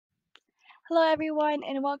Hello, everyone,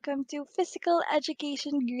 and welcome to Physical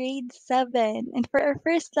Education Grade 7. And for our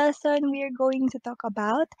first lesson, we are going to talk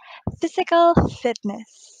about physical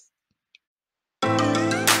fitness.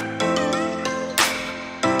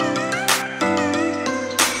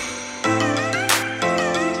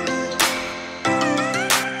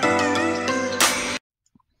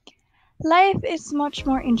 Life is much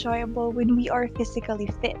more enjoyable when we are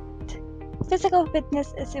physically fit. Physical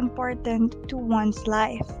fitness is important to one's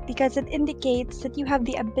life because it indicates that you have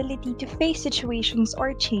the ability to face situations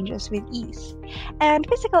or changes with ease. And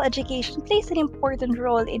physical education plays an important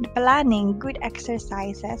role in planning good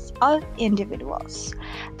exercises of individuals.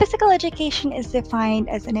 Physical education is defined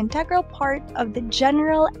as an integral part of the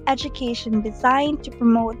general education designed to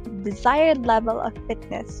promote the desired level of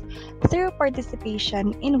fitness through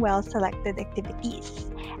participation in well selected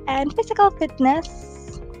activities. And physical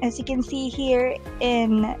fitness, as you can see here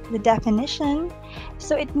in the definition,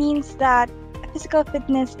 so it means that physical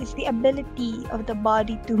fitness is the ability of the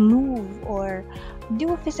body to move or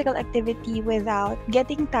do physical activity without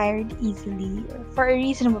getting tired easily for a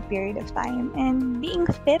reasonable period of time. And being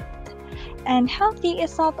fit and healthy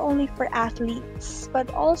is not only for athletes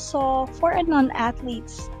but also for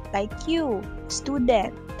non-athletes like you,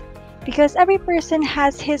 student, because every person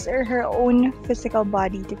has his or her own physical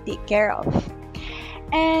body to take care of.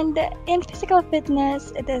 And in physical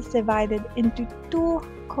fitness, it is divided into two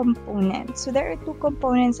components. So there are two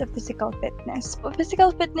components of physical fitness. But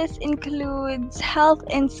physical fitness includes health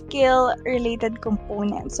and skill related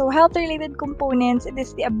components. So health related components, it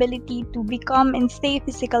is the ability to become and stay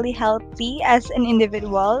physically healthy as an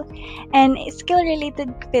individual. And skill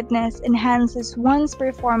related fitness enhances one's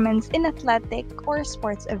performance in athletic or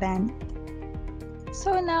sports event.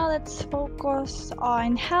 So now let's focus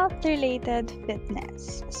on health-related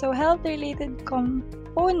fitness. So health-related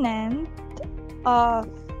component of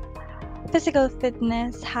physical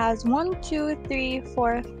fitness has 5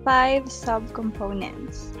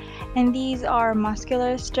 subcomponents. And these are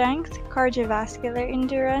muscular strength, cardiovascular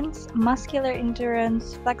endurance, muscular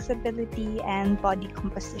endurance, flexibility, and body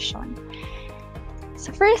composition.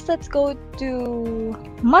 So first, let's go to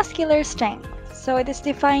muscular strength. So it is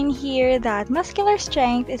defined here that muscular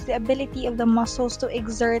strength is the ability of the muscles to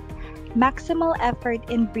exert maximal effort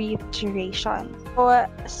in brief duration. For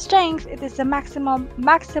strength, it is the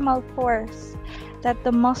maximal force that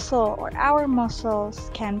the muscle or our muscles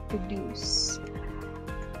can produce.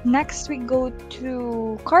 Next, we go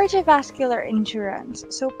to cardiovascular endurance.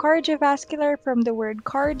 So cardiovascular, from the word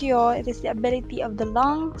cardio, it is the ability of the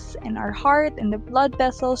lungs and our heart and the blood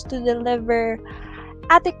vessels to deliver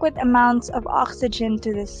adequate amounts of oxygen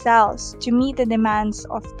to the cells to meet the demands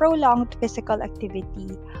of prolonged physical activity.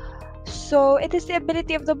 So it is the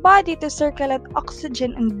ability of the body to circulate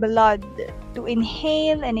oxygen and blood to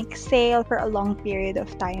inhale and exhale for a long period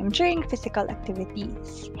of time during physical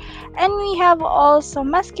activities. And we have also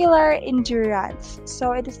muscular endurance.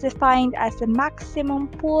 So it is defined as the maximum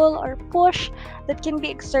pull or push that can be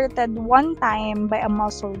exerted one time by a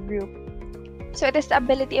muscle group. So it is the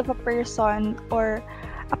ability of a person or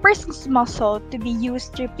a person's muscle to be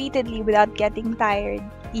used repeatedly without getting tired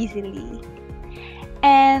easily.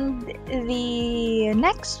 And the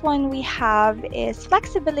next one we have is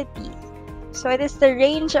flexibility. So it is the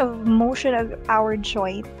range of motion of our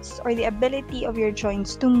joints or the ability of your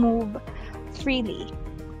joints to move freely.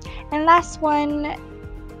 And last one,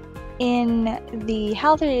 in the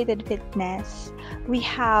health-related fitness, we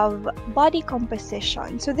have body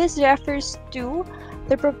composition. So this refers to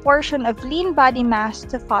the proportion of lean body mass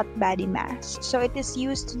to fat body mass. So it is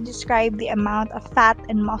used to describe the amount of fat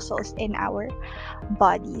and muscles in our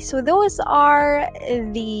body. So those are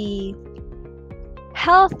the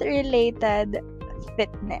health-related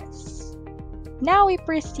fitness. Now we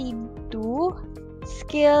proceed to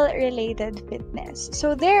skill-related fitness.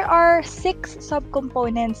 So there are 6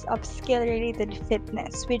 subcomponents of skill-related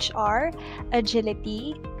fitness, which are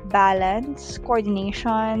agility, balance,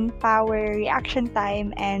 coordination, power, reaction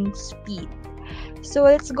time, and speed. So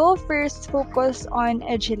let's go first focus on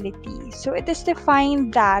agility. So it is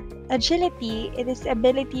defined that agility, it is the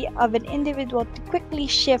ability of an individual to quickly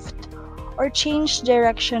shift or change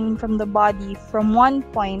direction from the body from one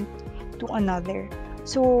point to another.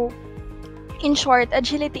 So in short,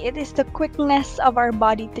 agility, it is the quickness of our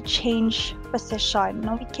body to change position.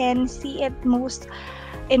 Now, we can see it most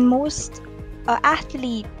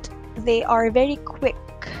athletes. They are very quick.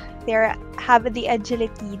 They have the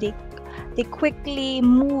agility. They quickly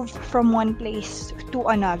move from one place to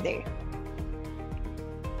another.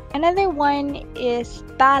 Another one is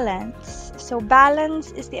balance. So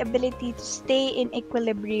balance is the ability to stay in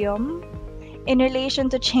equilibrium in relation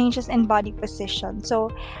to changes in body position. So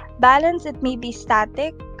balance, it may be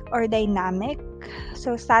static or dynamic.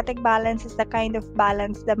 So static balance is the kind of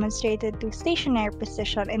balance demonstrated to stationary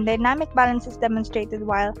position, and dynamic balance is demonstrated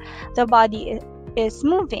while the body is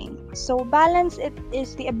moving. So balance, it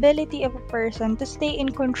is the ability of a person to stay in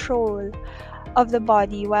control of the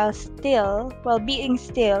body while being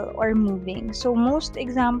still or moving. So most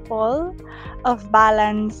example of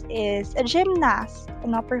balance is a gymnast,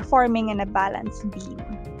 performing in a balance beam.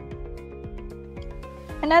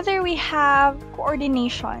 Another, we have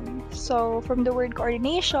coordination. So from the word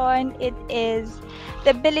coordination, it is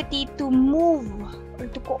the ability to move or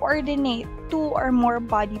to coordinate two or more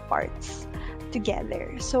body parts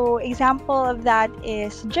together. So example of that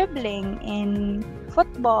is dribbling in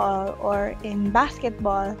football or in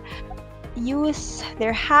basketball. Use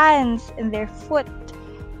their hands and their foot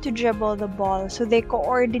to dribble the ball, so they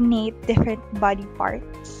coordinate different body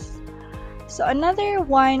parts. So another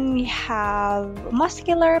one, we have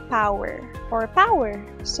muscular power or power.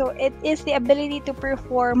 So it is the ability to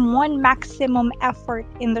perform one maximum effort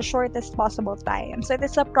in the shortest possible time. So it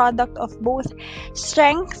is a product of both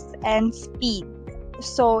strength and speed.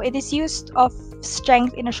 So it is used of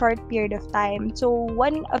strength in a short period of time. So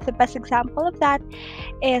one of the best example of that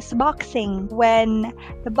is boxing. When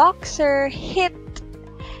the boxer hit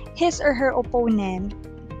his or her opponent,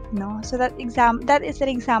 so that is an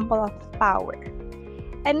example of power.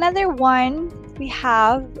 Another one we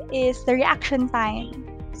have is the reaction time.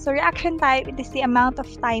 So reaction time, it is the amount of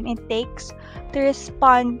time it takes to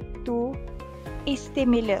respond to a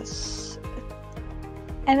stimulus.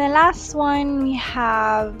 And the last one, we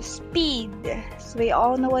have speed. So we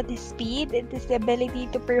all know what is speed. It is the ability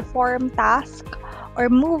to perform task or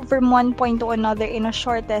move from one point to another in a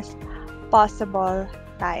shortest possible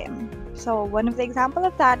time. So one of the example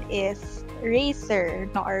of that is racer,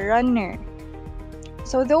 or runner.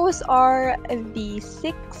 So those are the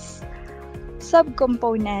 6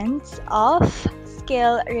 subcomponents of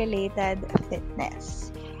skill-related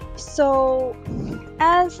fitness. So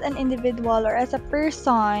as an individual or as a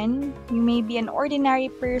person, you may be an ordinary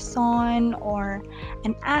person or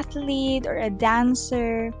an athlete or a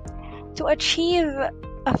dancer. To achieve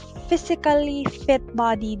a physically fit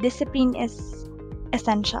body, discipline is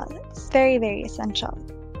essential. It's very, very essential.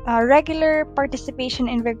 Regular participation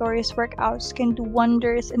in vigorous workouts can do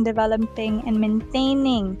wonders in developing and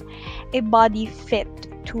maintaining a body fit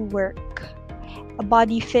to work, a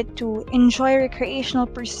body fit to enjoy recreational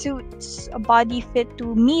pursuits, a body fit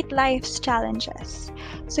to meet life's challenges.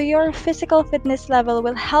 So your physical fitness level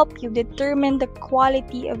will help you determine the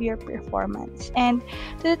quality of your performance. And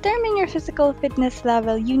to determine your physical fitness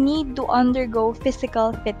level, you need to undergo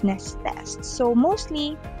physical fitness tests. So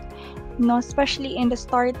mostly, especially in the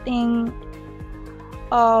starting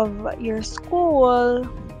of your school,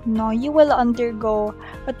 you will undergo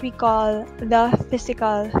what we call the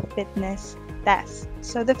physical fitness test.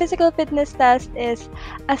 So the physical fitness test is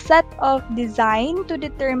a set of designed to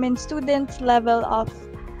determine students' level of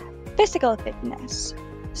physical fitness.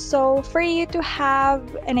 So for you to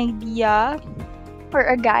have an idea or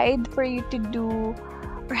a guide for you to do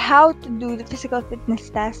or how to do the physical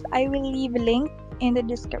fitness test, I will leave a link in the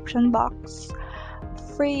description box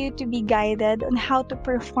for you to be guided on how to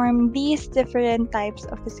perform these different types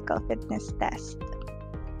of physical fitness tests.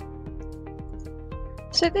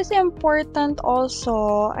 So it is important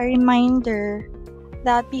also a reminder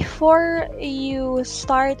that before you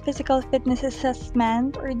start physical fitness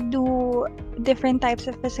assessment or do different types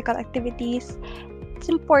of physical activities, it's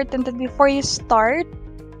important that before you start,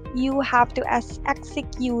 you have to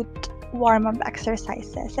execute warm-up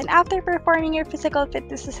exercises. And after performing your physical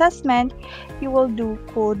fitness assessment, you will do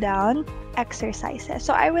cool-down exercises.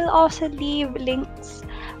 So I will also leave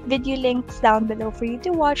video links down below for you to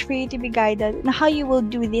watch, for you to be guided on how you will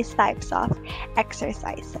do these types of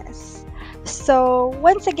exercises. So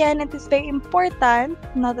once again, it is very important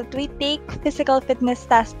now that we take physical fitness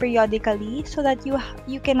tests periodically so that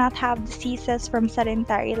you cannot have diseases from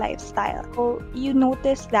sedentary lifestyle. So you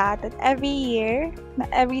notice that every year,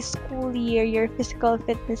 every school year, your physical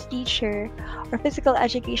fitness teacher or physical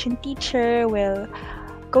education teacher will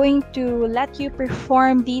going to let you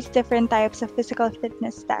perform these different types of physical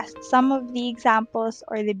fitness tests. Some of the examples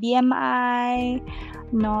are the BMI,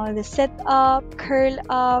 the sit-up,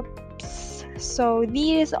 curl-ups. So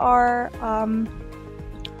these are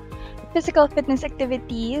physical fitness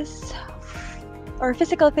activities or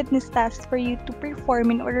physical fitness tests for you to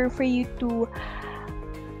perform in order for you to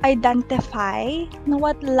identify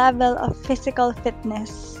what level of physical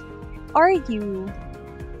fitness are you.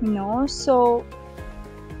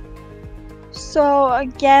 So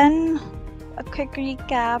again, a quick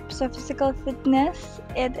recap. So physical fitness,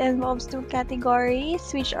 it involves two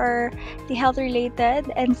categories, which are the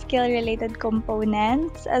health-related and skill-related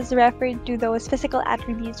components, as referred to those physical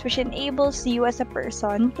attributes which enables you as a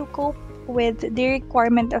person to cope with the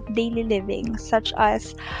requirement of daily living, such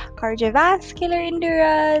as cardiovascular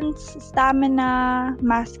endurance, stamina,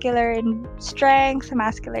 strength,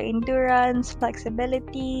 muscular endurance,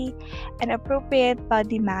 flexibility, and appropriate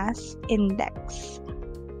body mass index.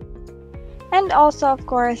 And also, of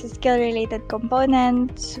course, skill-related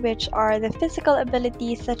components, which are the physical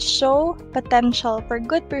abilities that show potential for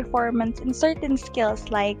good performance in certain skills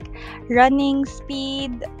like running,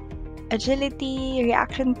 speed, agility,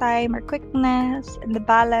 reaction time or quickness, and the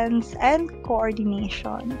balance and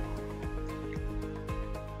coordination.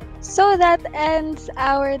 So that ends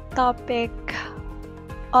our topic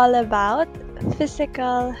all about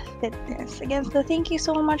physical fitness. Again, so thank you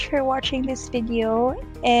so much for watching this video,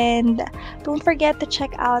 and don't forget to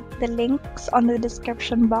check out the links on the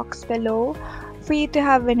description box below for you to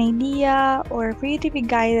have an idea or for you to be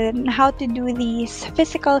guided on how to do these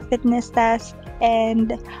physical fitness tests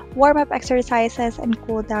and warm-up exercises and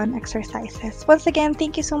cool-down exercises. Once again,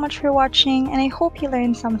 thank you so much for watching, and I hope you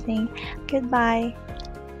learned something. Goodbye.